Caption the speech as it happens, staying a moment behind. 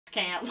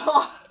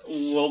Campbell.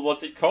 Well,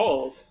 what's it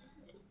called?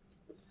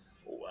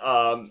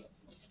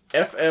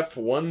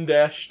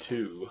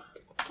 FF1-2.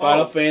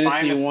 Final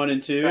Fantasy 1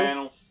 and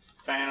 2?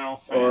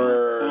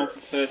 Or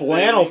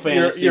Flannel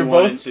Fantasy You're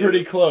 1 and both 2.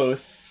 pretty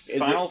close.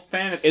 Final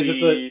Fantasy is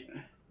it the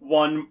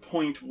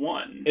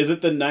 1.1. Is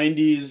it the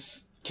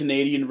 90s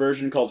Canadian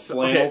version called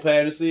Flannel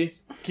Fantasy?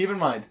 Keep in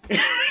mind,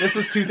 this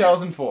was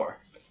 2004.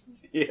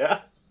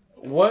 Yeah.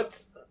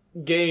 What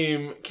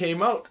game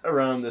came out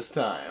around this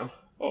time?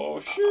 Oh,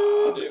 shit,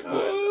 it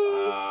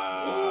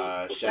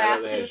was... Shadow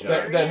of the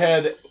Hedgehog. That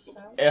had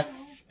F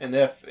and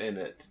F in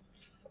it.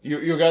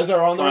 You guys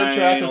are on the right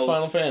track with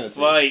Final Fantasy.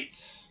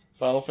 Fights.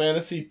 Final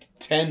Fantasy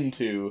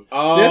 10-2.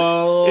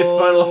 Oh. This is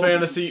Final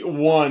Fantasy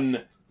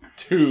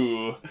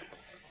 1-2.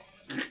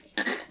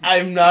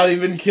 I'm not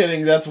even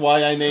kidding. That's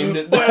why I named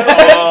it that.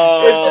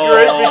 It's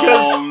great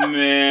because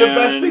man. the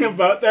best thing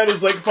about that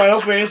is like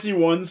Final Fantasy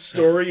 1's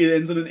story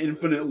ends in an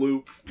infinite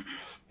loop.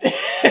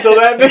 So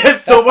that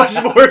is so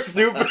much more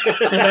stupid.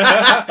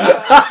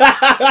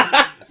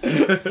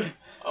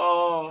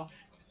 Oh.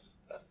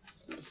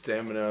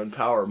 Stamina and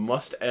power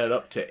must add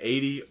up to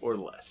 80 or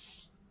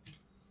less.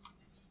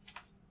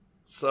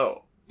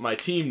 So, my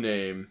team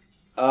name...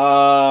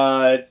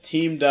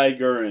 Team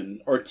Digurin.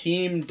 Or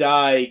Team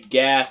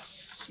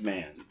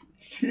Gasman.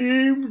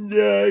 Team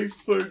Die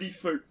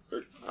 31st.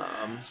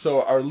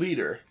 So, our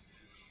leader...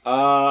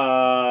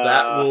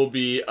 that will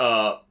be,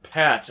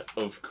 Pat,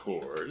 of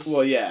course.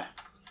 Well, yeah.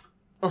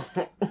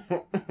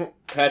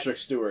 Patrick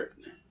Stewart.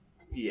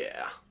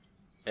 Yeah.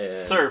 And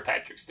Sir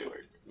Patrick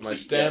Stewart. my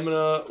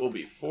stamina will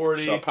be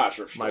 40. Sir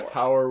Patrick My Stewart.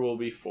 power will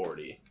be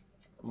 40.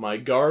 My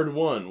guard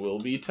 1 will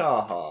be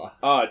Taha.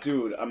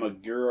 Dude, I'm a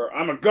guard.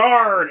 I'm a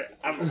guard.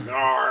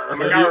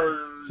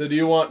 So do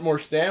you want more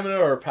stamina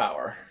or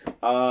power?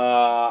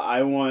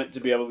 I want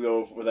to be able to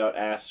go without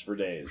ass for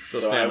days. So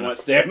I stamina. want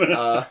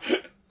stamina.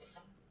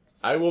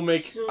 I will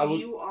make... So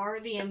you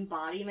are the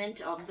embodiment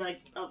of the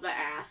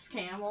ass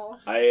camel?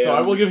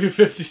 I will give you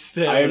 50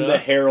 stamina. I am the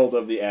herald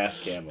of the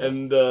ass camel.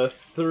 And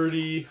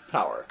 30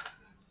 power.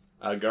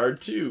 Guard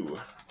 2.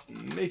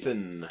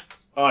 Nathan.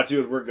 Oh,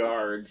 dude, we're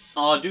guards.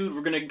 Oh, dude,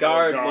 we're gonna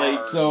guard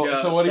like... So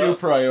what do you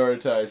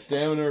prioritize?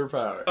 Stamina or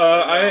power?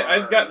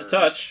 I've got the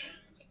touch.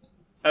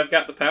 I've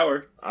got the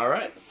power.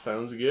 Alright,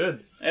 sounds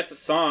good. That's a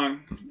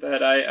song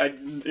that I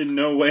in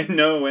no way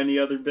know any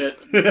other bit.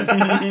 You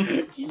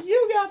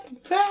got the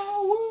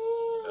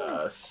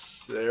power.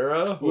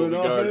 Sarah will When be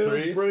our guard hell's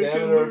 3. breaking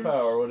Stamina or loose.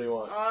 power? What do you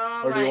want?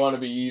 Or do you want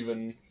to be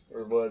even?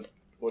 Or what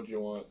do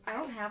you want? I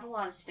don't have a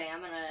lot of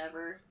stamina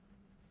ever.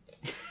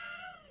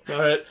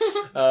 Alright.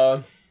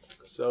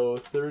 So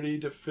 30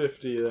 to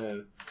 50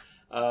 then.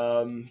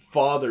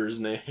 Father's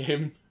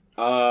name.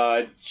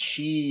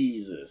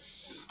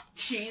 Jesus.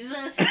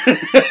 Jesus?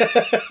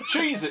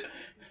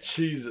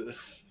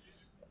 Jesus.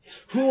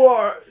 Who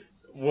are...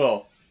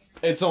 Well,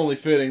 it's only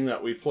fitting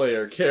that we play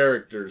our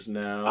characters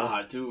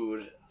now.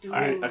 Dude. Dude.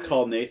 I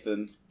call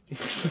Nathan. Who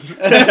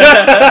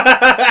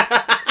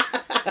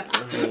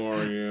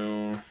are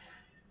you?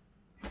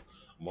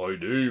 My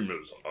name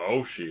is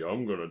Aoshi.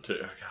 I'm gonna take...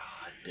 God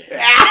damn.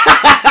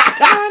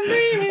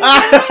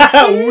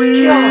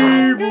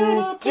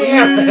 Weeble.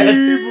 Damn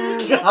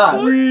it. God.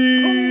 Weeble.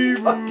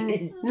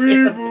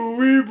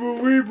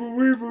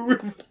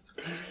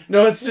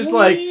 No, it's just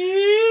like...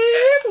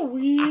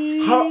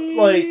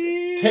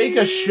 take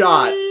a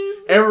shot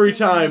every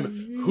time...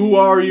 Who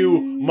are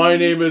you? My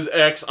name is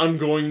X. I'm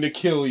going to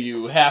kill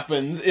you.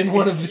 Happens in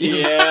one of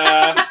these.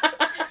 Yeah.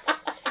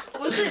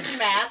 Was it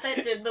Matt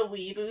that did the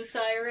weeboo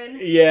siren?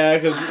 Yeah,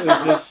 because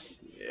it's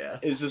just... Yeah.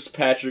 It's just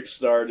Patrick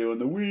Starr doing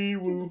the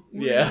wee-woo.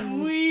 Yeah.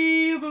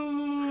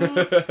 Weeboo!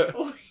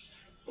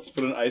 Let's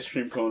put an ice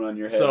cream cone on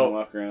your head So- and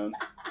walk around.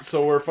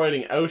 So we're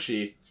fighting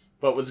Aoshi,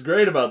 but what's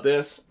great about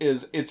this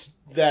is it's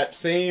that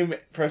same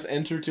press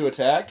enter to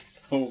attack,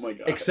 Oh my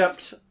god.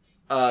 except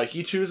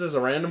he chooses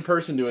a random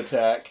person to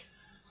attack,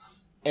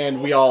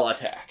 and we all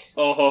attack.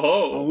 Oh ho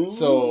ho.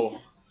 So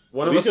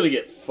one of he's us gonna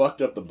get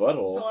fucked up the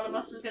butthole. So one of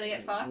us is gonna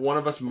get fucked? one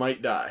of us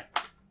might die.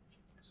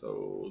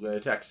 So they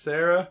attack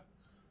Sarah,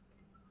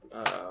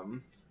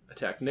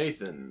 attack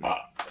Nathan,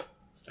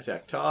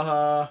 attack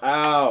Taha,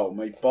 Ow,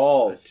 my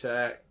balls.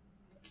 attack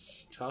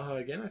Taha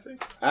again, I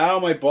think. Ow,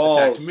 my balls.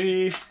 Attacked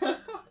me.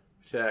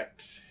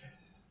 Attacked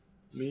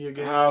me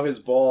again. Ow, his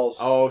balls.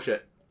 Oh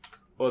shit.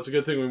 Well, it's a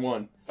good thing we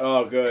won.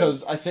 Oh, good.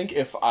 Because I think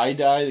if I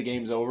die, the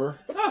game's over.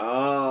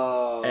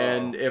 Oh.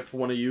 And if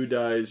one of you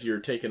dies, you're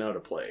taken out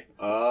of play.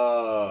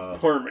 Oh.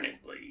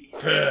 Permanently.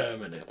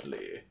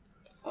 Permanently.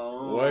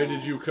 Oh. Why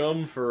did you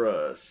come for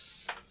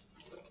us?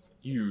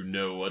 You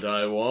know what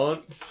I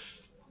want.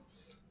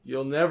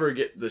 You'll never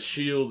get the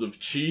shield of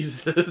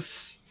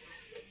Jesus.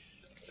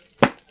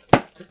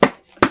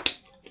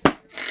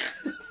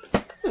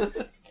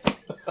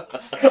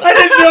 I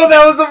didn't know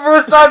that was the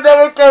first time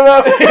that would come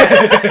up.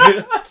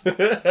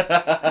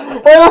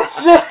 Oh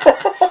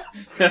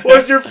shit!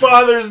 What's your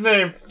father's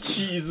name?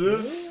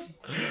 Jesus.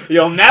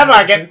 You'll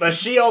never get the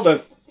shield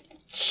of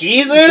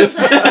Jesus.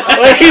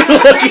 Are you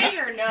looking?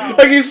 Or no.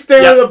 Like he's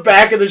staring at the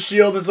back of the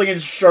shield. It's like in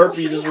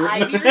Sharpie, just I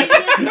written. be reading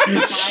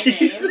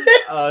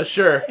it? My name.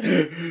 Sure.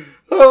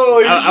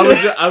 Holy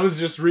shit! I was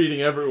just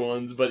reading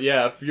everyone's, but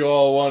yeah, if you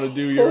all want to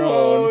do your own.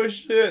 Oh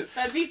shit!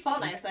 That'd be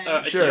fun, I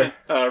think. Sure.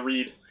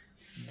 Read.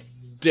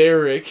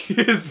 Derek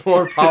is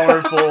more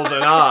powerful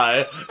than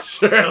I.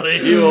 Surely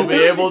he will be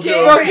able to.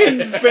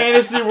 Fucking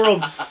fantasy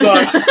world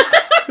sucks.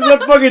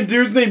 That fucking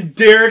dude's named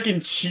Derek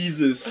and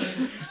Jesus.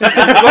 Like,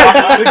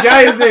 the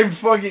guy is named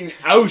fucking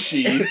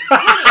Aushi,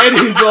 and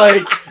he's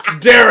like,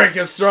 Derek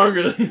is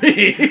stronger than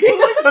me.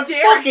 Who's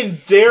Derek?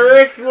 Fucking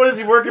Derek? What is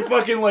he working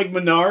fucking like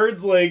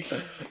Menards? Like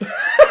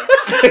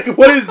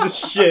what is this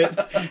shit?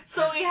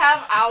 So we have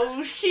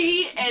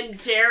Aoshi and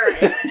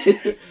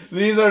Derek.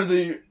 These are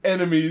the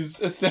enemies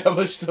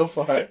established so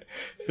far.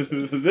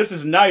 This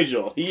is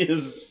Nigel. He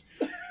is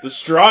the And then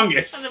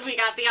strongest. we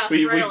got the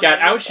Australian. We've got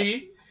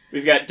Aoshi,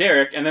 we've got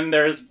Derek, and then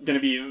there's gonna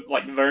be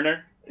like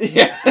Werner.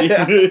 Yeah.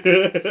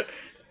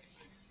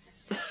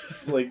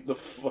 It's like the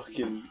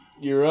fucking.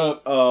 You're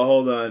up. Oh,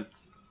 hold on.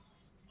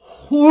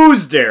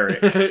 Who's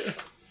Derek?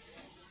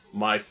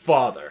 My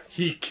father.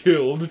 He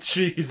killed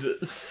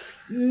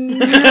Jesus.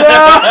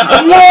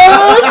 What?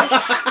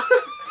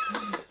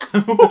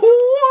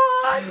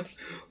 What?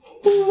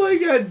 Oh my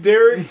god,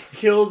 Derek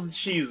killed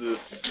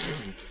Jesus.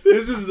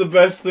 This is the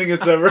best thing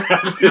that's ever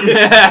happened.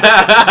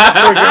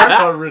 I forgot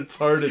how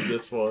retarded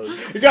this was.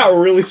 It got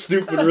really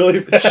stupid really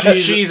fast.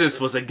 Jesus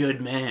was a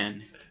good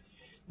man.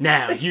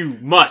 Now you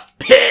must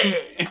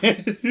pay.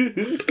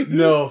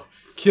 No,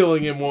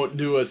 killing him won't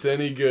do us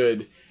any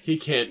good. He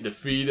can't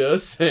defeat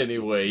us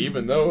anyway,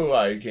 even though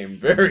I came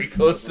very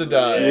close to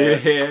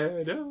dying.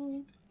 Yeah,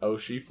 no. Oh,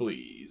 she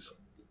flees.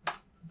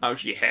 Oh,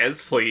 she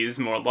has fleas,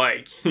 more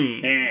like.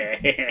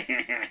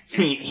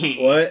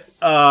 What?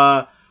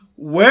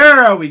 Where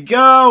are we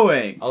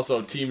going?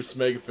 Also, Team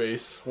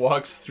Smegface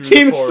walks through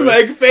Team the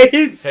forest,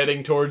 Smegface?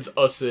 heading towards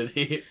a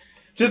city.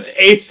 Just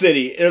a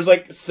city. There's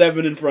like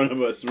 7 in front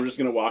of us. We're just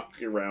gonna walk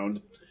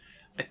around.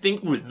 I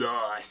think we're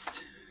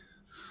lost.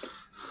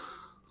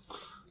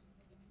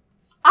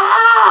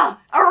 Ah!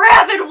 A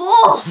rabid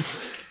wolf!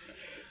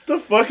 The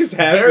fuck is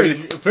Very,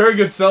 happening? very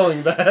good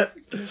selling that.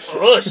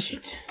 Oh,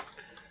 shit.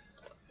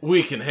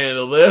 We can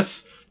handle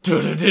this.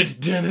 It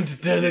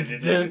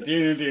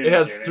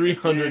has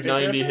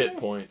 390 hit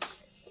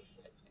points.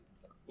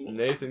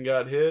 Nathan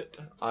got hit.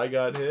 I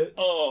got hit.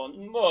 Oh,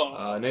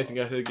 no. Nathan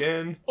got hit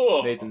again.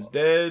 Oh. Nathan's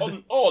dead.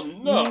 Oh,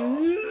 no.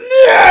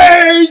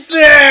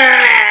 Nathan!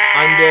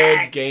 I'm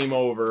dead. Game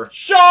over.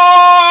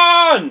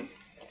 Sean!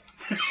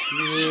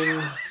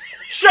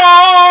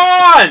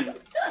 Sean!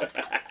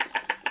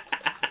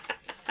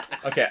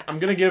 Okay, I'm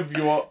gonna give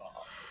you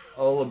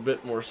all a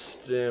bit more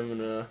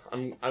stamina.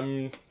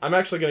 I'm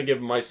actually gonna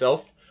give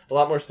myself a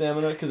lot more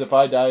stamina because if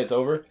I die, it's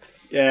over.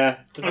 Yeah.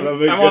 I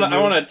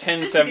want a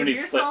 1070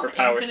 Just split give for yourself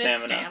power infinite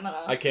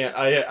stamina. I can't.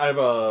 I have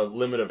a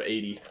limit of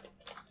 80.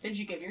 Did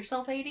you give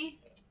yourself 80?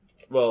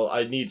 Well,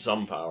 I need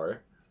some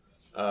power.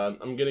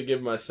 I'm gonna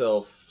give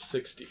myself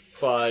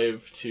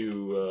 65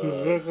 to.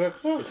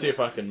 Let's see if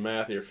I can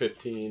math here.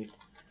 15.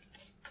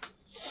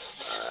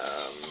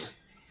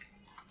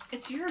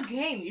 It's your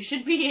game. You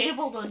should be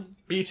able to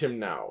Beat him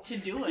now. do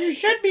it. You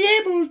should be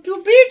able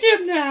to beat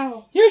him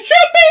now. You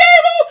should be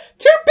able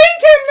to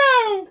beat him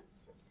now!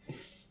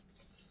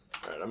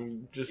 Alright,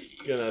 I'm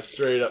just gonna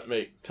straight up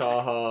make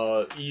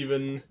Taha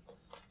even.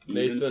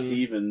 Even Nathan.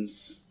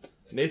 Stevens.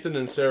 Nathan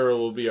and Sarah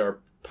will be our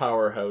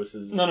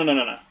powerhouses. No.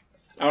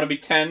 I want to be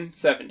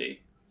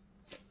 1070.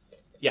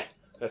 Yeah,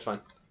 that's fine.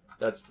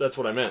 That's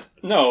what I meant.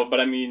 No,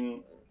 but I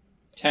mean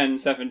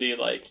 1070,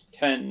 like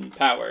 10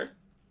 power.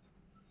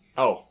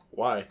 Oh,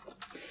 why?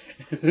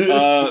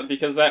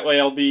 Because that way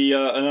I'll be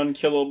an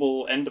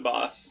unkillable end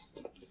boss.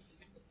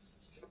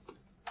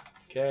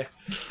 Okay.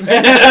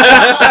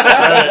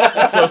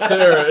 Alright, so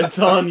Sarah, it's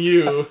on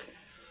you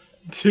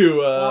to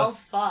Well,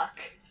 fuck.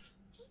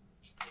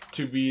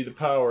 to be the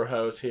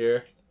powerhouse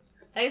here.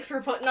 Thanks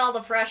for putting all the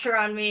pressure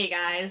on me,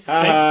 guys.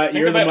 Think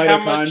You're the about how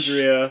much-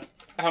 mitochondria.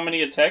 How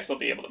many attacks I'll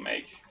be able to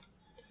make?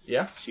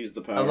 Yeah, She's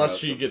the power. unless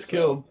she gets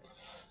killed,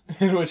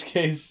 in which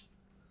case.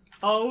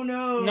 Oh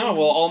no. No,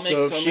 we'll all make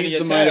So so, if many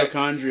she's the attacks.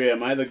 mitochondria,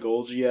 am I the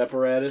Golgi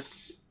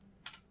apparatus?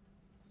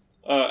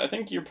 I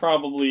think you're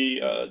probably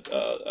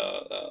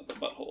the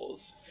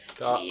buttholes.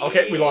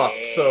 Okay, we lost.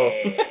 So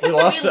we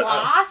lost We to.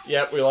 lost?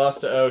 Yep, we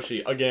lost to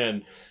Oshi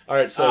again. All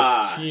right, so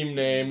Ah. team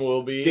name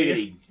will be.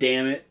 Diggity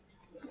damn it.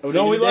 Oh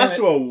no, Diggity we damn lost it.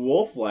 to a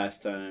wolf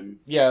last time.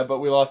 Yeah, but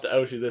we lost to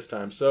Oshi this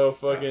time. So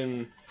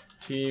fucking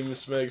team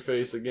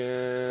Smegface Or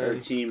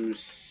again. team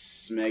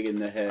Smeg in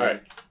the head. All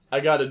right, I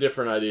got a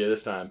different idea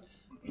this time.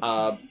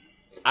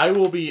 I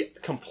will be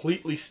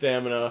completely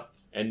stamina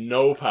and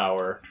no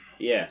power.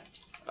 Yeah.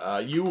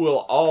 You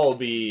will all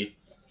be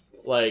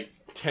like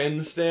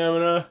 10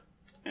 stamina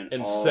and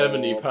all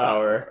 70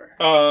 power.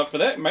 For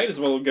that, might as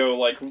well go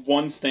like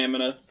 1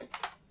 stamina.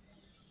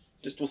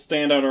 Just we'll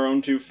stand on our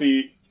own 2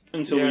 feet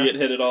until Yeah. we get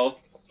hit at all.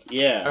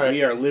 Yeah, All right.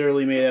 we are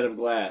literally made out of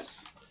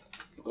glass.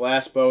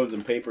 Glass bones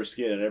and paper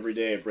skin, and every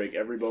day I break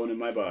every bone in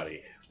my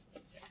body.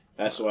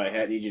 That's why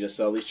I need you to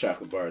sell these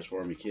chocolate bars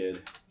for me,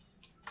 kid.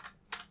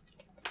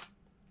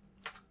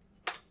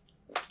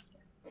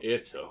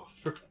 It's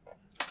over.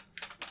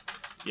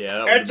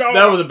 Yeah, It's over.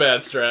 that was a bad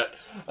strat.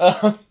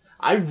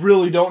 I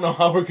really don't know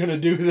how we're gonna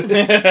do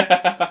this.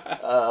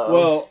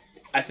 Well,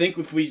 I think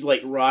if we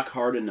like rock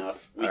hard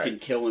enough, we All can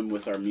right. kill him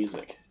with our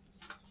music.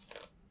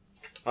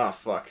 Ah,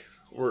 fuck.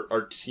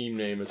 Our team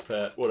name is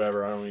Pat.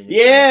 Whatever. I don't even.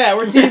 Yeah,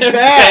 we're Team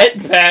Pat.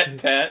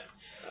 Pat.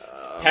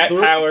 Pat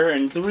Three- power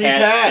and three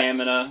Pat Pats.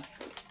 stamina.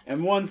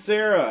 And one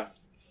Sarah.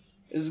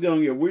 This is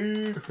gonna get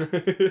weird.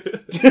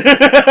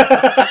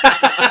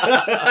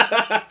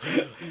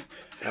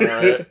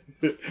 Alright.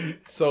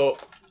 So,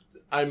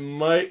 I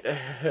might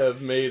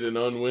have made an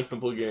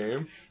unwinnable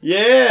game.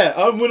 Yeah,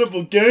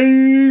 unwinnable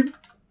game.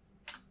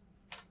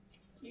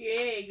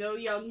 Yay, go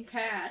young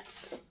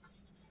Pat.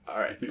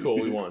 Alright, cool,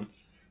 we won.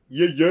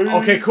 Yeah, yeah.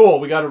 Okay, cool,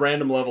 we got a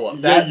random level up.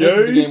 Yeah, This is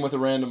the yeah. game with a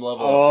random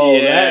level up. Oh,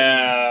 that's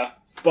yeah.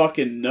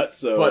 fucking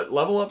nutso. But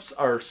level ups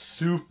are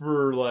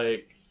super,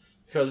 like...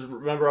 Because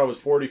remember I was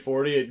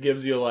 40-40, it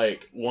gives you,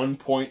 like,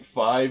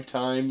 1.5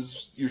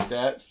 times your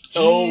stats.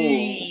 Oh.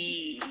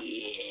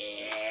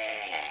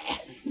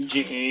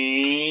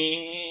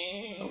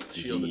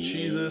 Shield of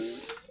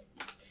Jesus.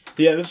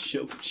 Yeah, this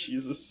shield of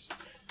Jesus.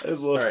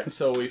 Alright,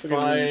 so we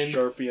find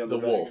Sharpie on the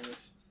back of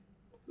wolf.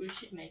 We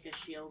should make a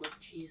shield of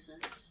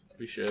Jesus.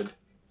 We should.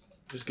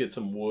 Just get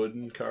some wood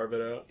and carve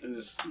it out. it.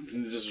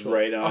 And just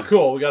right Oh, on.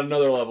 cool. We got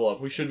another level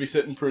up. We should be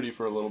sitting pretty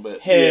for a little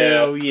bit.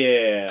 Hell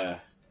yeah.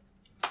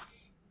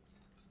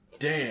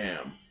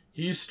 Damn.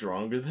 He's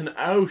stronger than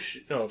Aush.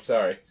 No,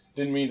 sorry.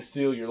 Didn't mean to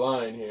steal your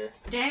line here.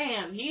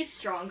 Damn, he's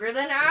stronger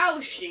than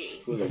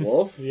Aoshi. With a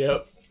wolf?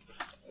 Yep.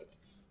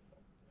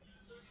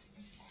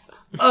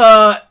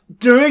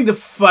 During the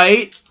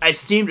fight, I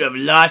seem to have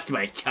lost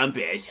my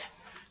compass.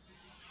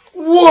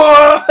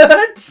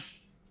 What?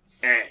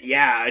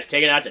 Yeah, I was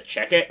taking it out to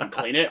check it and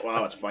clean it while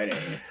I was fighting.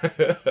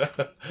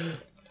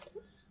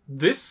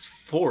 This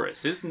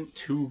forest isn't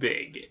too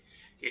big.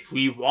 If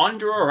we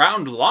wander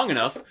around long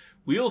enough,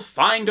 we'll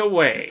find a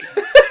way.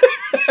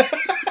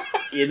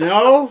 You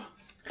know?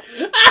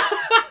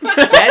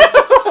 That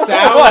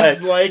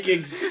sounds What? like...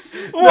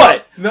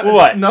 What?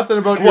 It's nothing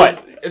about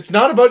What? It's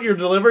not about your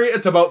delivery,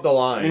 it's about the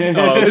line.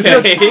 Oh, It's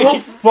okay. just, we'll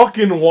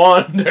fucking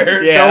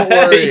wander. Yeah. Don't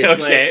worry.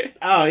 Okay.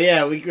 Oh,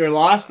 yeah, we're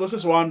lost. Let's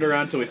just wander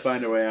around till we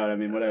find our way out. I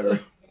mean, whatever.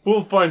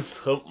 We'll find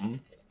something.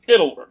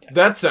 It'll work out.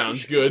 That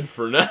sounds good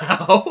for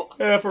now.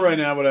 Yeah, for right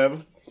now, whatever.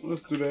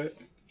 Let's do that.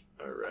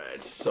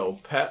 Alright, so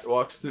Pat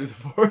walks through the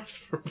forest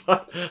for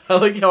fun. I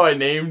like how I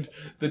named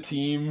the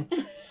team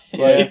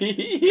like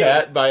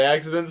Pat by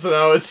accident, so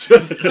now it's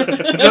just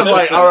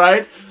like,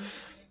 alright.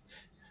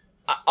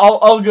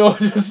 I'll go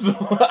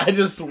I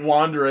just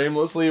wander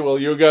aimlessly while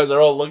you guys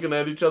are all looking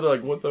at each other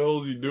like, what the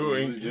hell is he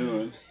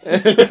doing?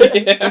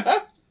 Yeah.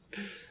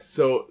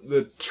 So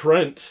the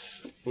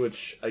Trent,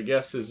 which I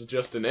guess is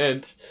just an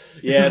ent.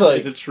 Yeah,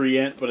 he's it's a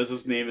treant, but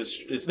his name is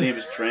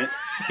Trent.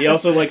 He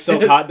also like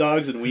sells hot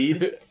dogs and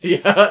weed.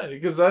 Yeah,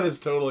 because that is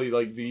totally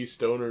like the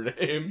stoner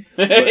name.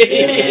 My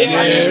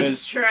Yeah.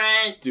 name's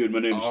Trent. Dude, my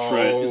name's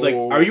Trent. He's like,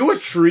 are you a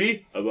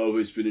tree? I've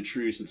always been a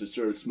tree since I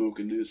started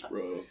smoking this,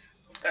 bro.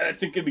 I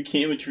think it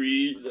became a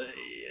tree.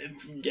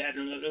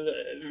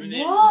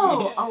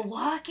 Whoa, a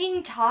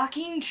walking,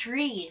 talking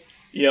tree.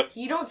 Yep.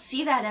 You don't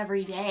see that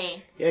every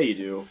day. Yeah, you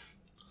do.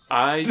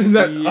 I see.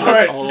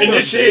 Alright, all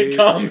initiate day.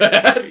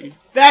 combat.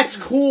 That's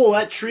cool.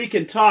 That tree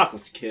can talk.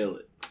 Let's kill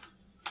it.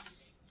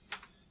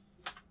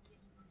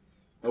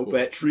 Hope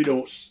that tree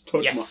don't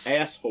touch Yes. my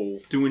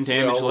asshole. Doing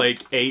damage Well- like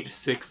 8,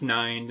 6,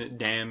 9.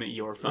 Damn,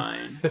 you're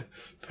fine.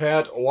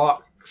 Pat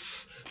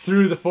walks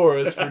through the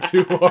forest for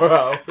 2 more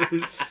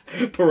hours.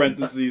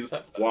 Parentheses.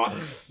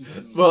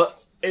 Walks. Well,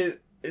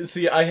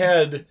 see, I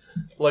had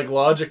like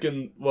logic,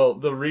 and well,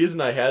 the reason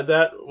I had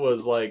that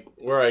was like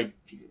where I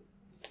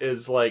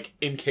is like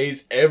in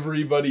case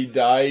everybody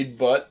died,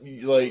 but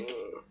like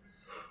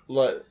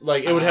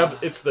it would have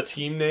it's the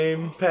team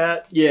name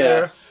Pat. Yeah.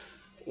 there,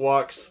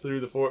 walks through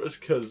the forest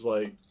because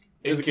like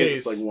in As a kid, case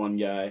it's like one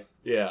guy.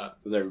 yeah,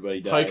 Because everybody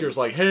died. Hiker's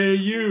like, hey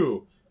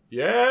you,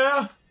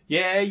 yeah,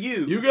 Yeah,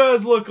 you. you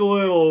guys look a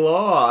little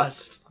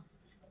lost.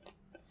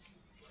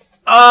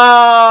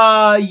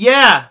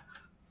 Yeah.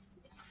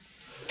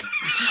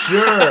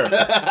 Sure,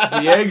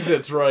 the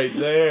exit's right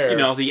there. You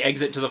know, the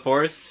exit to the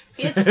forest.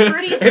 It's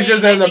pretty It lame.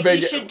 just I has a think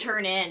big- we should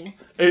turn in.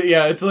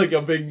 Yeah, it's like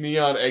a big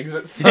neon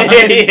exit sign.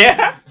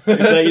 Yeah. He's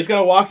like, you just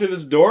gotta walk through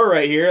this door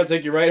right here. I'll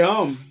take you right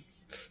home.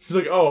 She's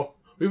like, oh,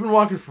 we've been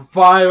walking for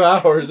 5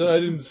 hours and I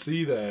didn't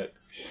see that.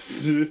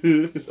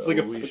 It's So like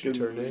a we should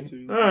fucking turn Looney in.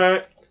 Tunes.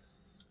 Alright.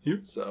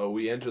 So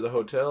we enter the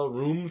hotel,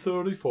 room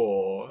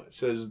 34. It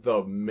says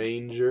the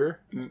manger.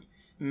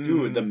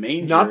 Dude, the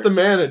manger. Not the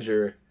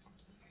manager.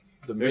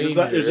 The There's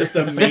manger. just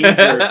a manger.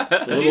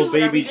 The little Dude, are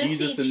baby we gonna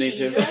Jesus see and they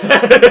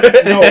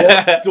Jesus? No,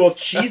 well,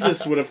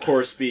 Jesus would of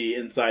course be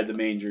inside the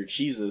manger.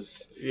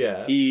 Jesus.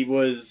 Yeah. He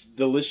was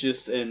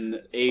delicious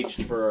and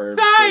aged for our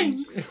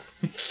Thanks.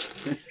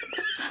 sins.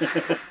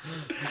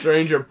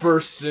 Stranger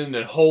bursts in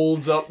and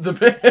holds up the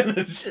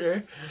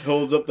manager.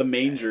 Holds up the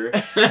manger.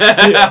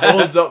 Yeah,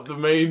 holds up the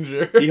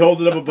manger. He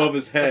holds it up above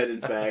his head,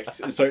 in fact,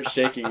 and starts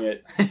shaking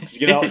it. Just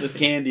get all this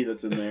candy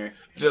that's in there.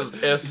 Just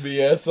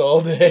SBS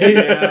all day.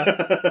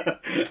 Yeah.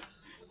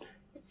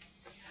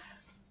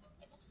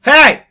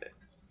 Hey!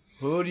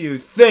 Who do you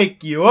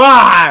think you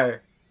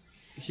are?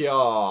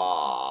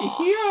 Yeah.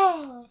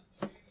 Yeah.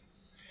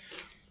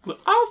 Well,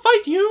 I'll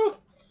fight you.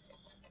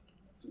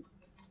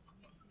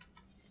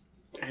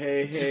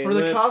 Hey, For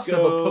the let's cost of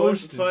go. a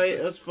postage.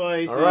 Let's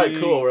fight. Alright,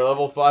 cool. We're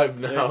level 5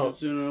 now.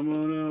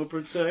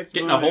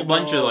 Getting a whole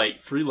bunch of like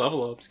free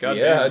level ups. God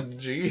Yeah, damn.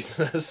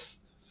 Jesus.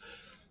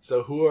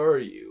 So who are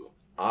you?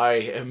 I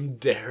am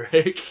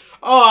Derek.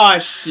 Oh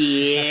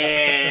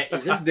shit!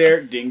 Is this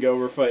Derek Dingo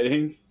we're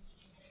fighting?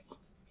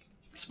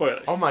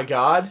 Spoilers. Oh my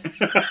god.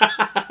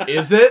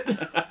 Is it?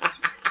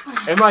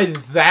 Am I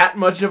that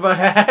much of a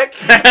hack?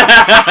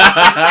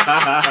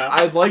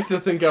 I'd like to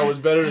think I was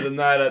better than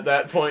that at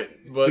that point,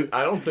 but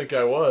I don't think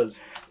I was.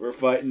 We're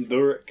fighting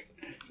Derek.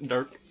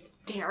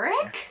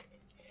 Derek?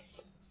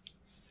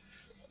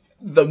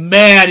 The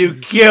man who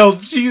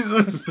killed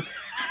Jesus.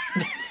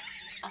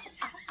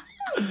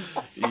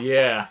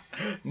 Yeah.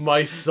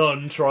 My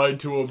son tried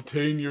to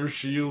obtain your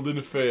shield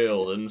and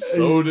failed, and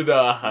so did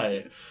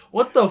I.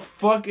 What the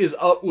fuck is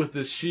up with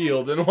this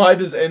shield, and why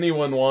does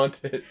anyone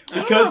want it?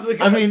 Because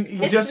I mean,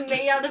 you It's just...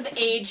 made out of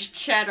aged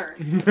cheddar.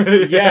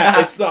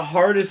 yeah, it's the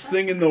hardest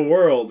thing in the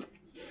world.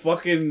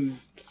 Fucking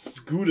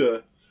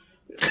Gouda.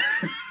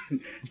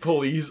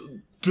 Police.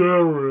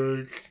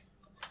 Derek.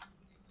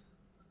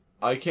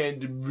 I can't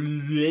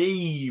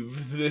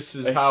believe this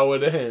is how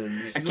it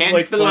ends. I This is can't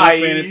like Final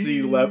believe-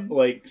 Fantasy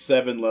like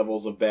 7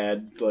 levels of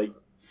bad like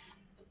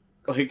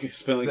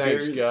spelling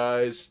Thanks, errors.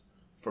 guys.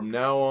 From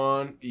now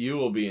on, you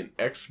will be an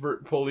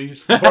expert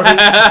police force.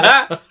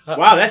 Wow,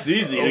 that's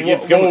easy. You get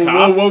to become a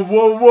cop. Whoa,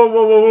 whoa, whoa,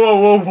 whoa,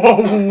 whoa, whoa,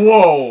 whoa,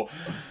 whoa,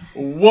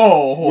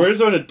 whoa. We're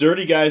just one of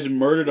dirty guys who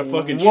murdered a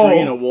fucking Whoa. tree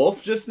and a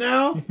wolf just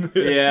now,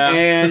 Yeah.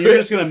 and you're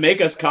just gonna make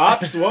us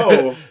cops?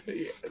 Whoa!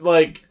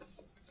 Like,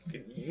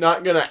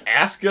 not gonna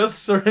ask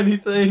us or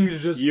anything.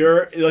 Just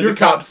You're like you're the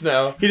cop. cops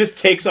now. He just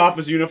takes off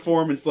his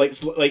uniform and like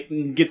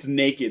gets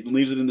naked and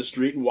leaves it in the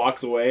street and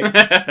walks away.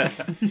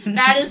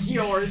 That is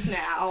yours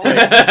now.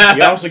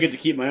 You also get to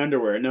keep my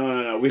underwear.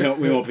 No, we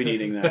won't be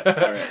needing that.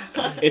 All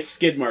right, it's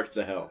skid marked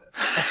to hell.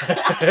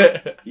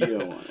 You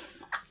don't want it.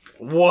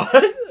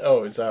 What?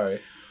 Oh, sorry.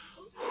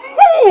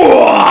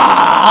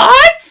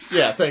 What?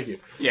 Yeah, thank you.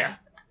 Yeah.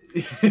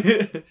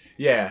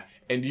 Yeah,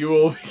 and you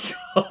will be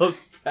called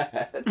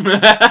Pat.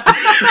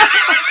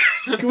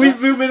 Can we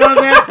zoom in on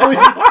that, please?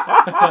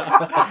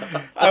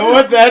 I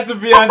want that to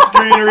be on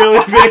screen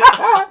really big.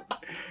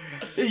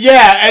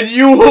 Yeah, and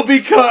you will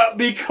be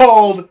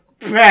called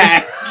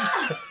Pat.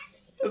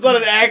 It's not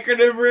an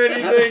acronym or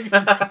anything.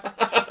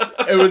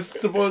 It was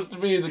supposed to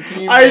be the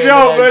team. I name,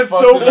 know, and but it's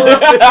so fucked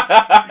it up.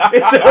 perfect.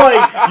 It's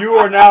like, you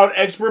are now an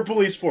expert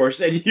police force,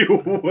 and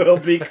you will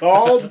be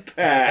called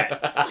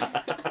Pat.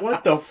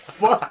 What the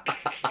fuck?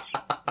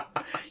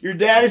 Your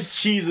dad is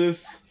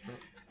Jesus,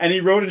 and he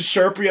wrote in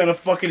Sharpie on a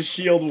fucking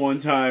shield one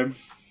time.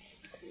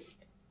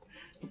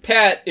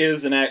 PAT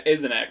is an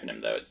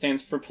acronym though. It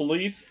stands for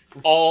Police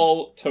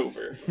All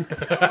Tover.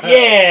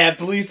 Yeah,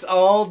 police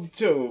all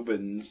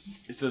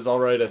Tobins. He says, "All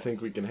right, I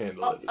think we can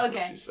handle it." is what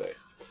okay. you say.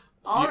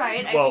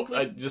 Alright, I Well, think we...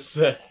 I just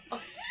said.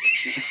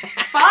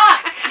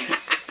 Fuck!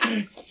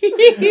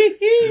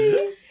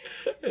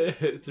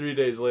 3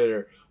 days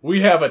later, we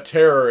have a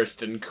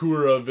terrorist in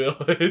Kura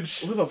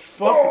village. What the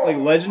fuck? Like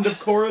Legend of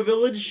Korra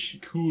Village?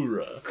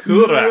 Kura.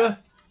 Kura.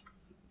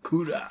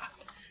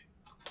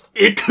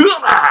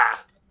 Ikura.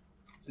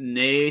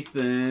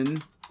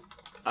 Nathan,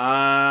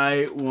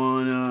 I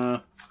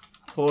wanna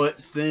put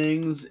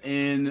things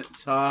in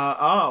Taha.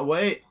 Oh,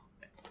 wait.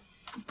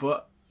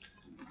 But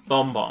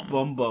Bum bum.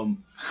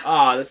 bum.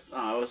 Ah, that's.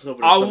 I was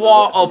hoping. I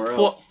want to somewhere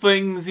put else.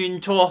 things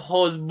into a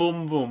hose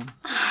boom boom.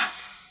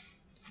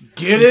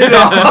 Get it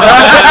on!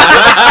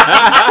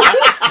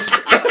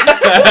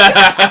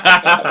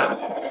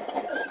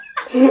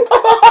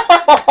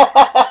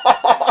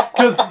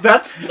 Because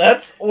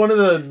that's one of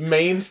the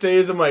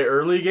mainstays of my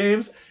early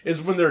games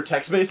is when they're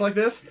text-based like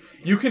this,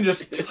 you can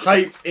just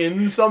type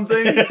in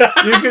something.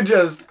 You can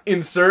just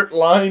insert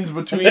lines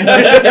between the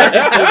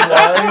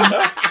lines.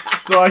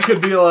 So I could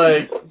be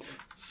like,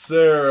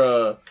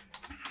 Sarah,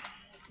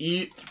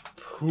 eat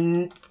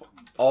poop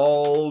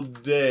all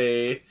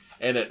day,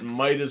 and it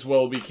might as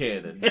well be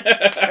canon.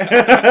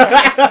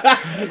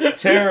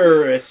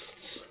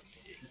 Terrorists.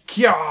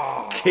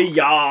 Kya.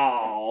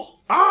 Kayal.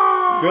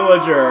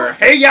 Villager.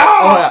 Hey y'all!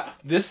 Oh yeah,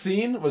 this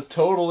scene was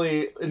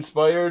totally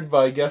inspired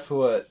by, guess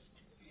what?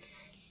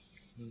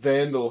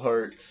 Vandal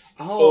Hearts.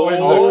 Oh, When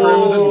the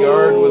Crimson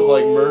Guard was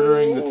like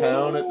murdering the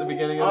town at the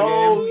beginning of the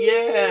Oh game.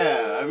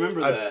 yeah, I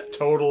remember I that.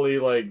 totally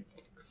like.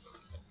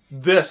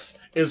 This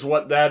is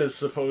what that is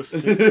supposed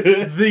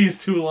to. These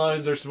two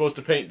lines are supposed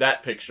to paint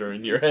that picture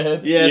in your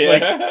head. Yeah, it's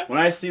Yeah. like when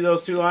I see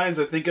those two lines,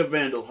 I think of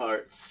Vandal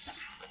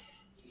Hearts.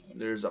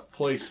 There's a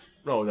place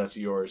No, that's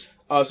yours.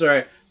 Oh,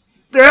 sorry.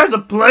 There's a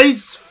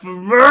place for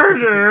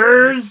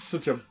murders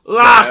Such a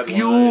like bad line.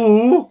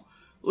 you.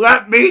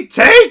 Let me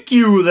take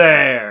you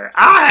there.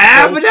 I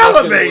have an So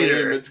fucking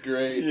elevator. lame, it's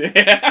great.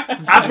 Yeah.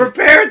 I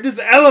prepared this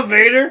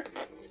elevator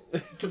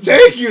to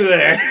take you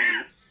there.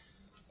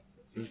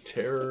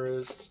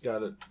 Terrorist's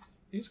got a.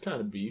 He's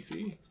kind of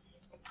beefy.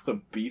 A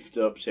beefed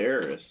up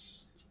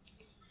terrorist.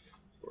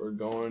 We're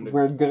going to.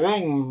 We're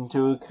going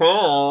to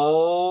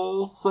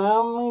call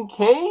some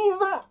cave.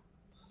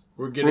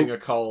 We're getting a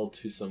call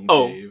to some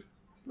Oh. cave.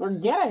 We're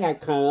getting a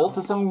call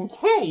to some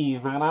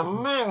cave on a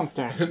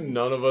mountain.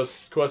 None of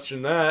us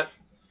question that.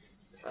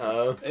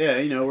 Yeah,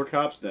 you know, we're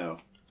cops now.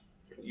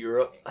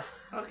 Europe.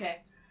 Okay.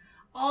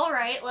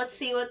 Alright, let's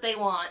see what they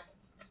want.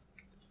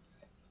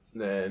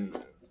 Then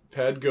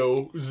Pad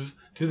goes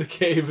to the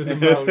cave in the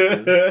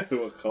mountain.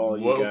 We'll call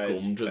you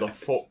guys. Welcome to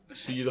the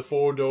see the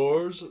 4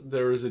 doors.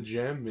 There is a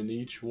gem in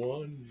each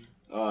one.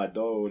 Ah,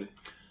 dude.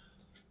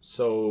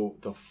 So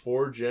the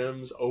 4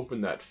 gems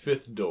open that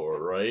 5th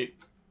door, right?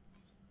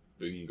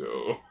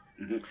 Bingo.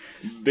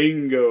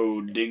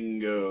 Bingo,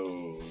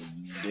 dingo,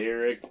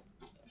 Derek,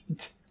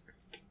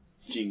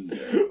 Jingo.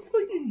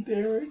 Fucking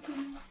Derek.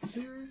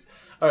 Serious?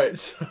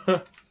 Alright,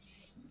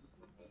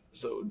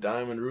 so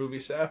Diamond, Ruby,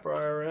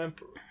 Sapphire,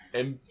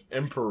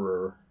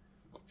 Emperor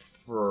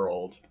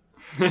World.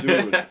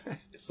 Dude,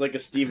 it's like a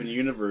Steven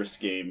Universe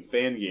game,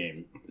 fan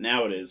game.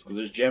 Now it is, because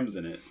there's gems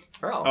in it.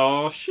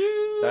 Oh,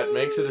 shoot. That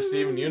makes it a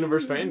Steven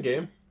Universe fan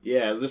game.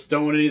 Yeah, just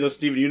don't want any of those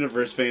Steven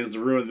Universe fans to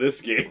ruin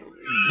this game.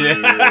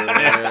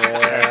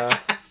 Yeah.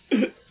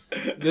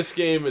 This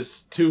game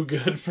is too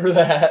good for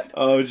that.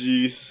 Oh,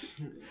 jeez.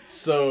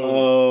 So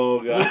Oh,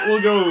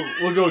 God.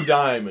 we'll go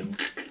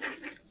Diamond.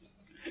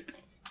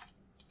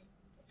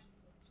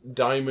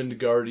 Diamond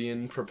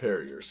Guardian,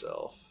 prepare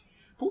yourself.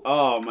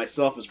 Oh,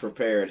 myself is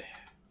prepared.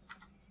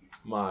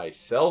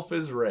 Myself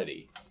is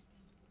ready.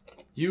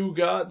 You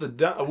got the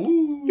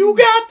Ooh. You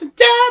got the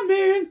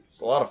diamond! It's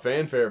a lot of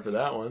fanfare for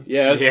that one.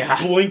 Yeah, it's Yeah.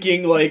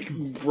 blinking, like,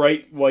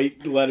 bright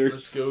white letters.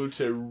 Let's go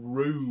to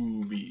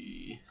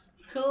Ruby.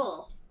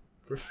 Cool.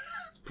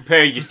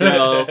 Prepare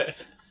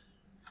yourself.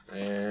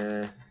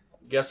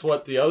 Guess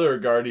what the other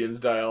Guardians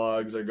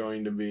dialogues are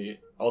going to be?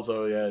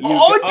 Also, yeah.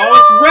 Oh,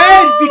 it's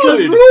red!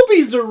 Because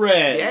rubies are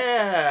red!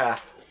 Yeah!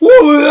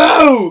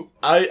 Whoa!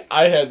 I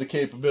had the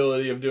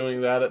capability of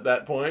doing that at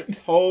that point.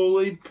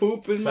 Holy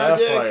poop in my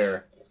dick.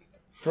 Sapphire.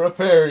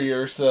 Prepare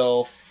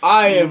yourself.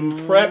 I am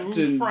prepped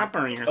and...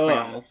 Prepare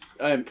yourself.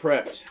 I am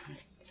prepped.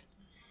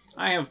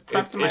 I have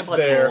prepped my It's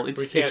there. butthole. We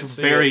It's can't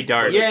see very it.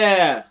 dark.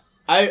 Yeah!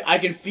 I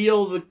can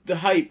feel the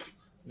hype.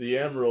 The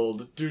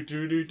emerald. Do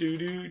do do do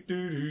do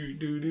do do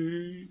do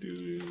do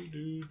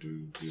do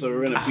do. So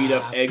we're gonna beat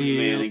up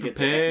Eggman and get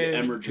the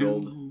emerald.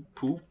 to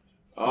poop.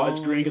 Oh, it's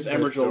green because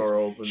Fifth door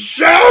emeralds. open.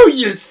 Show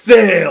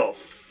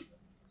yourself!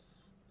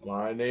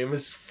 My name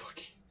is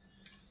fucking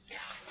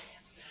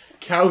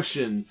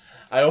Caution.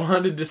 I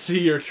wanted to see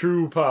your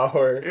true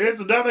power.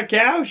 It's another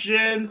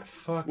cowshin.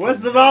 Fucking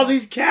What's of hell. all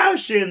these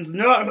cowshins?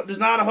 No, there's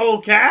not a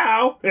whole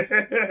cow.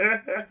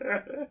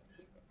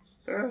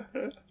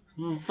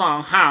 So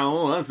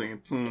how was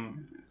it?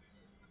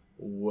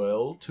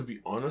 Well, to be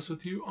honest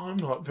with you, I'm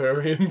not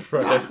very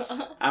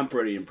impressed. I'm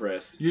pretty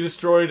impressed. You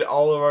destroyed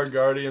all of our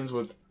guardians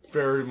with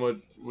very much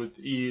with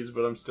ease,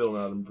 but I'm still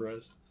not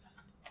impressed.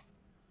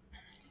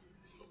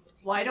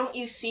 Why don't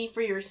you see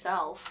for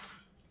yourself?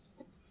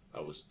 I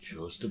was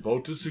just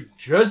about to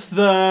suggest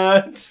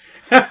that.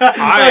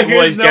 I Like,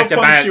 was there's no just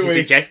about to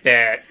punctuation. suggest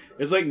that.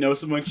 It's like no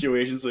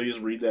punctuation, so you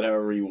just read that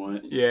however you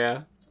want.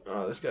 Yeah.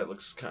 Oh, this guy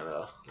looks kind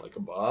of like a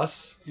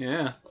boss.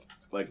 Yeah.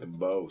 Like the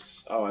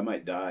boss. Oh, I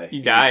might die. You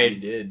He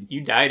died. did. You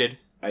died.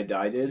 I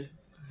died?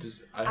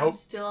 I I'm hope.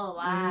 still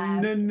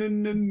alive.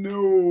 No.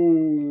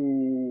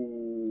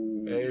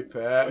 Hey,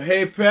 Pat.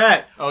 Hey,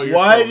 Pat. Oh, you're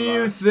Why still do you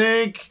alive.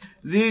 think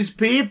these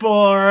people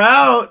are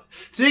out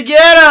to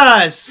get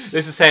us?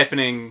 This is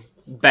happening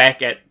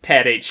back at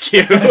Pat HQ.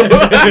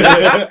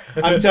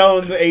 I'm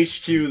telling the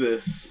HQ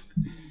this.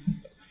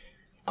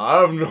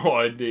 I have no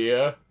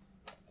idea.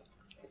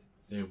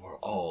 They were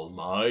all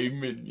my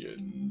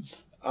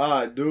minions.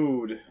 Ah,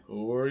 dude.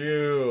 Who are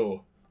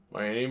you?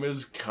 My name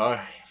is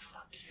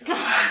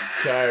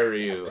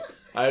Kyryu.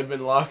 I've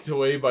been locked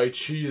away by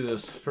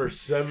Jesus for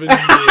 7 years.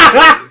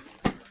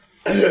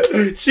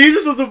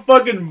 Jesus was a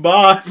fucking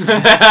boss.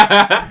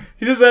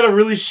 He just had a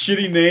really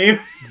shitty name.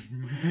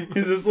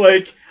 He's just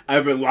like,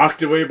 I've been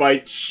locked away by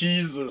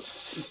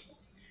Jesus.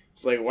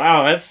 It's like,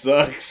 wow, that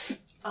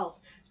sucks. Oh.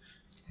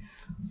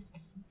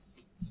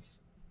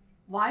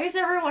 Why is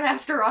everyone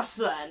after us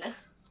then?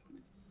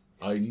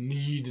 I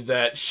need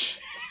that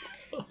shield.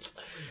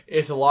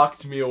 It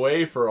locked me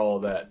away for all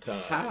that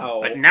time. How?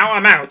 But now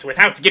I'm out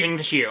without getting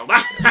the shield.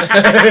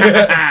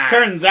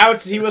 Turns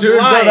out he was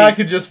Turns lying. out I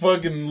could just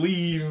fucking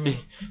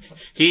leave.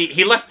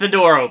 He left the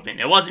door open.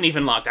 It wasn't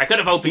even locked. I could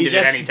have opened He it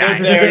at just any stood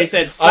time. there and he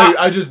said, stop.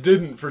 I just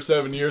didn't for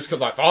 7 years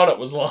because I thought it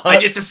was locked. I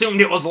just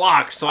assumed it was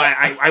locked, so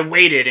I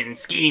waited and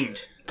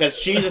schemed.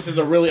 Because Jesus is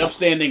a really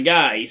upstanding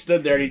guy. He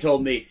stood there and he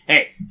told me,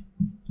 hey,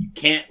 you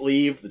Can't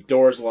leave. The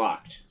door's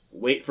locked.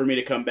 Wait for me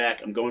to come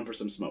back. I'm going for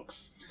some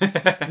smokes.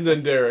 And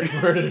then Derek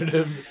murdered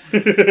him.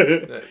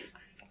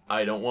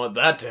 I don't want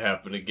that to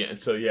happen again.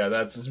 So yeah,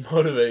 that's his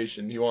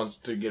motivation. He wants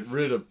to get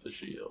rid of the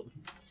shield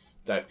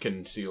that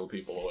can seal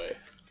people away.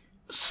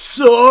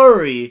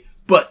 Sorry,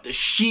 but the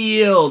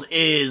shield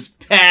is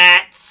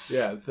Pat's.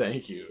 Yeah,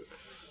 thank you.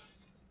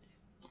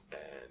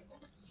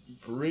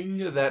 And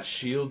bring that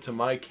shield to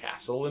my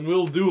castle and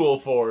we'll duel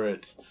for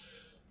it.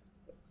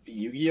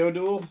 Yu-Gi-Oh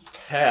duel?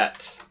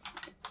 Pat.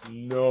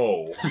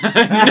 No. No!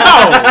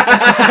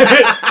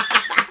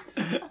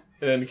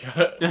 And then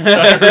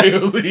Kyrie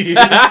leaves.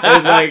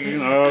 It's like,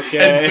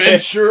 okay.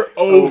 Adventure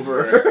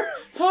over.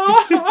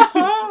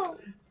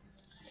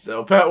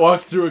 So Pat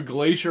walks through a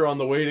glacier on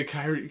the way to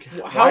Kyrie.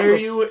 Why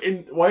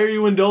are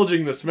you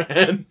indulging this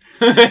man?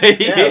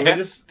 Yeah,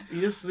 he just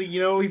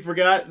he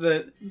forgot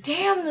that.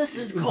 Damn, this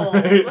is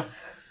cold.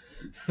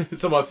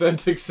 Some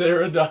authentic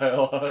Sarah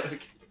dialogue.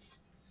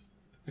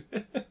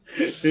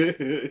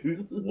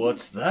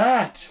 What's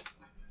that?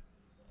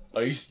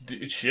 Ice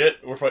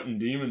shit, we're fighting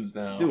demons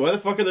now. Dude, why the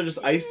fuck are there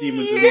just ice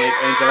demons in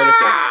like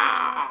Antarctica?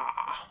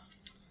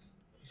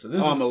 So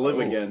this I'm gonna live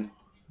again.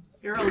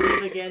 You're a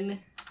live again.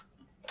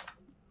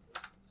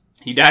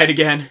 He died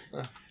again.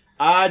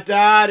 I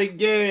died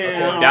again.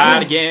 Okay.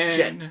 Died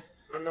again.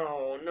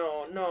 No.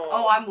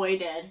 Oh, I'm way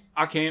dead.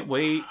 I can't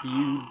wait for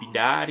you to be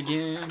died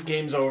again.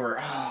 Game's over.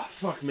 Ah,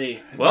 fuck me.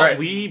 Well, Alright.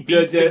 we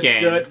beat the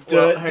game.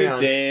 Well, hang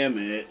on. Damn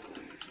it.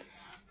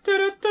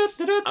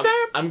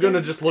 I'm gonna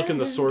just look in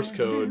the source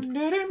code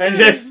And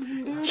just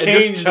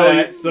change tell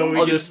that you, so we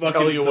I'll can just fucking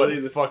tell you what play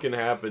the fucking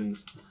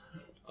happens.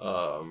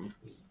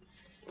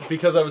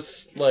 Because I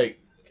was like,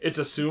 it's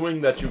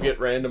assuming that you get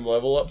random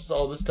level ups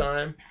all this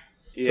time.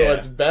 Yeah. So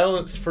it's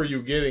balanced for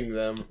you getting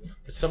them,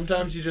 but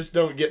sometimes you just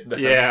don't get them.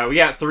 Yeah, we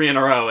got 3 in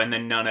a row and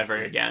then none ever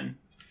again.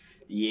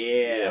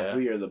 Yeah,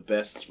 we are the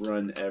best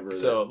run ever.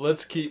 So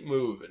let's keep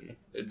moving.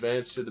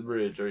 Advance to the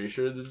bridge. Are you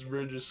sure this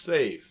bridge is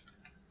safe?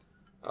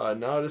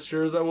 Not as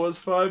sure as I was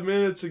 5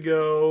 minutes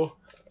ago.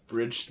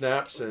 Bridge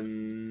snaps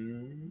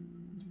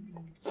and...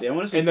 See, I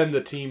want to see... And then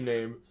the team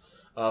name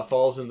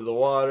falls into the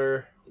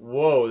water.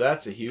 Whoa,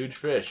 that's a huge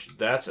fish.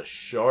 That's a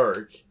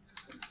shark.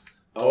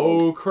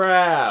 Oh,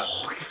 crap.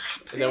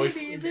 And then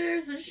Baby,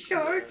 there's a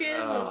shark in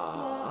the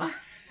water.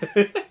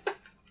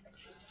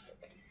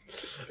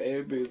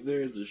 Baby,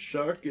 there's a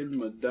shark in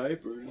my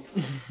diapers.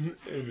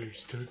 And they're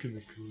stuck in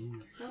the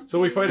clothes. So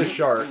we fight a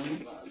shark.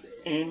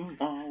 In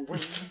my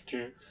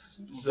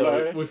wingtips.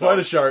 So we fight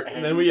a shark,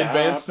 and then we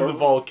advance to the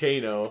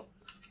volcano.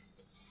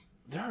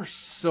 There are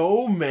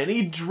so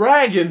many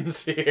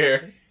dragons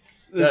here.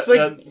 It's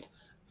like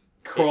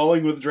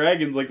crawling with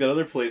dragons like that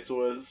other place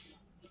was.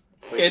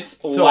 It's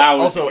So loud.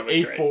 also with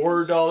a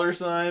dragons. $4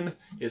 sign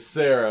is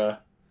Sarah.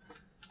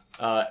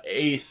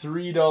 A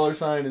 $3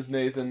 sign is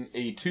Nathan.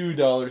 A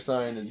 $2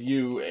 sign is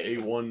you. A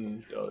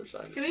 $1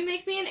 sign Can is we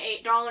make me an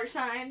 $8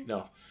 sign?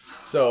 no.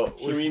 So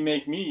Can we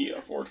make me a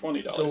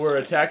 $420? so we're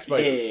attacked by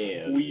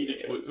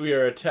We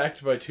are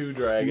attacked by 2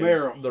 dragons.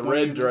 Marijuana. The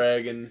red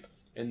dragon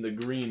and the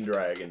green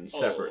dragon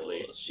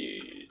separately. Oh,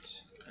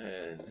 shit.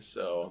 And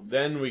so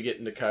then we get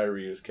into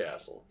Kyriu's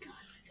castle.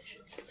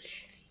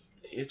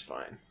 It's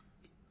fine.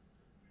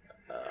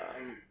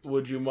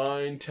 Would you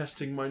mind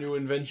testing my new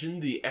invention,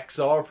 the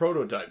XR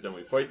prototype? Then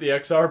we fight the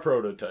XR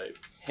prototype.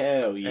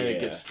 Hell yeah. And it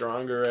gets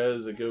stronger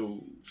as it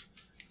goes.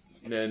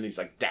 And then he's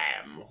like,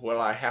 damn, well,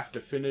 I have to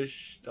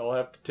finish. I'll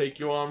have to take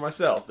you on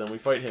myself. Then we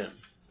fight him.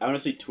 I want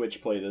to see Twitch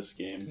play this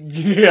game.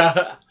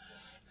 Yeah.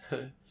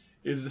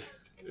 It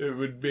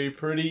would be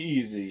pretty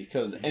easy,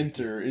 because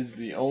enter is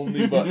the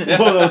only button.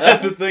 Well,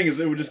 that's the thing,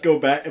 is it would just go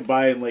back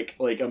by in like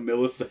a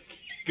millisecond.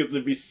 Because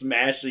it'd be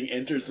smashing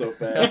enter so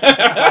fast.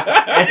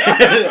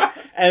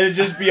 And it'd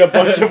just be a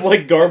bunch of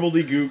like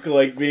gobbledygook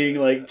like being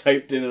like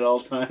typed in at all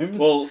times.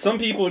 Well, some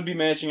people would be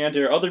matching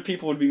enter, other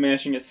people would be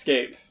matching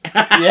escape.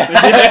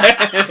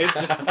 Yeah. It's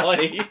just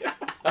like...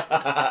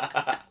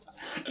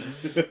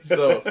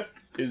 So,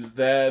 is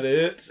that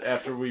it?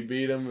 After we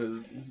beat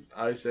him,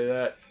 I say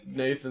that.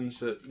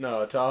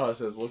 Taha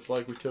says, looks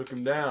like we took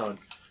him down.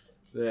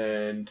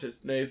 Then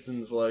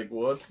Nathan's like,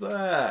 what's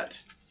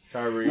that?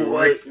 Kyrie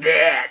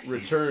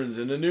returns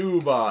in a new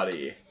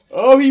body.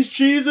 Oh, he's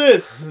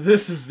Jesus!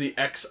 This is the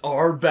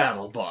XR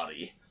battle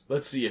body.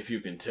 Let's see if you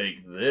can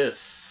take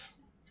this.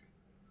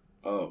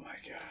 Oh my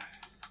god.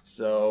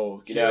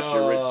 So, Get out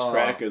your Ritz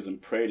crackers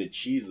and pray to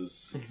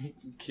Jesus.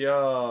 He's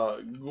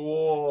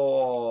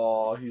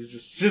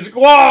just...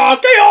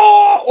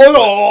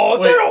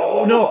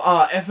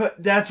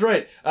 that's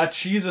right.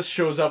 Jesus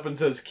shows up and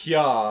says,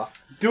 Kya.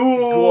 Dude,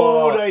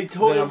 I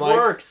told Then it I'm like,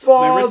 worked.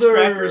 My Ritz Father!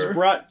 crackers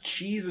brought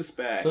Jesus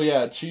back. So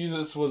yeah,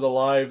 Jesus was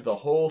alive the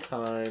whole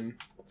time.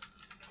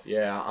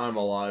 Yeah, I'm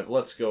alive.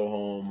 Let's go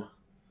home.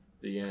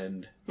 The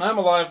end. I'm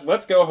alive,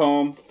 let's go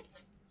home.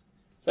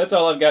 That's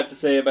all I've got to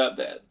say about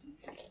that.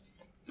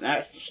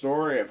 That's the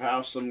story of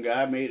how some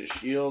guy made a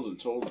shield and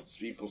told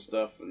people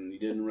stuff and he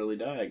didn't really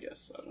die, I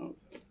guess. I don't know.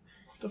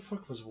 What the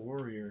fuck was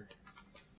Warrior?